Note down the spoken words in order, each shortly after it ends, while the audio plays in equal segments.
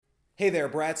Hey there,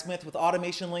 Brad Smith with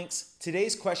Automation Links.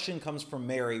 Today's question comes from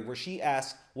Mary, where she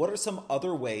asks, what are some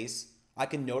other ways I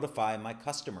can notify my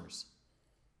customers?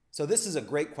 So this is a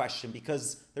great question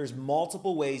because there's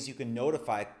multiple ways you can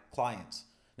notify clients.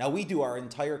 Now we do our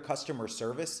entire customer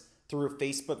service through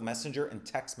Facebook Messenger and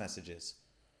text messages.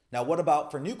 Now what about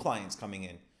for new clients coming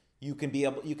in? You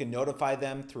can notify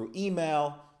them through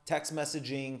email, text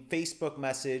messaging, Facebook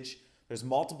message. There's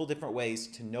multiple different ways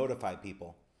to notify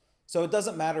people. So it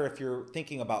doesn't matter if you're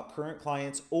thinking about current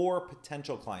clients or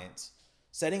potential clients.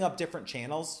 Setting up different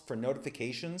channels for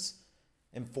notifications,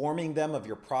 informing them of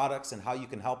your products and how you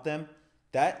can help them,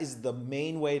 that is the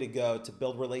main way to go to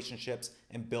build relationships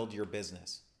and build your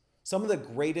business. Some of the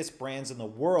greatest brands in the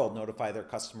world notify their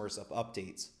customers of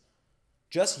updates.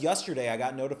 Just yesterday, I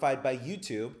got notified by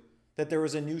YouTube that there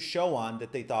was a new show on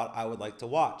that they thought I would like to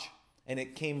watch, and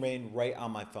it came in right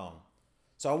on my phone.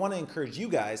 So I want to encourage you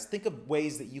guys, think of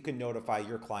ways that you can notify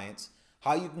your clients,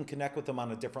 how you can connect with them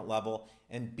on a different level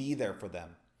and be there for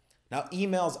them. Now,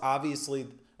 email is obviously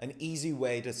an easy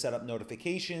way to set up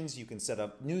notifications. You can set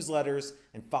up newsletters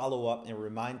and follow up and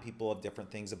remind people of different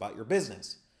things about your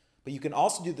business. But you can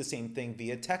also do the same thing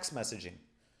via text messaging.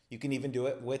 You can even do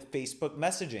it with Facebook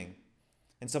messaging.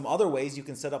 And some other ways, you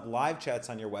can set up live chats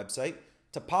on your website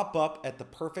to pop up at the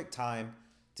perfect time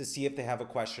to see if they have a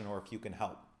question or if you can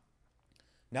help.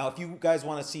 Now, if you guys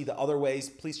want to see the other ways,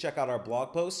 please check out our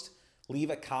blog post, leave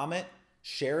a comment,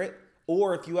 share it,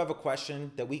 or if you have a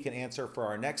question that we can answer for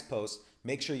our next post,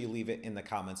 make sure you leave it in the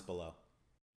comments below.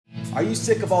 Are you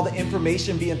sick of all the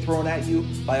information being thrown at you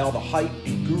by all the hype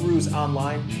and gurus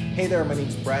online? Hey there, my name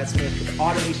is Brad Smith with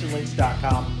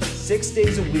AutomationLinks.com. 6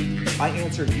 days a week, I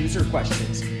answer user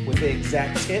questions with the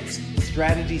exact tips,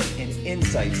 strategies, and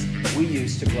insights we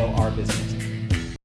use to grow our business.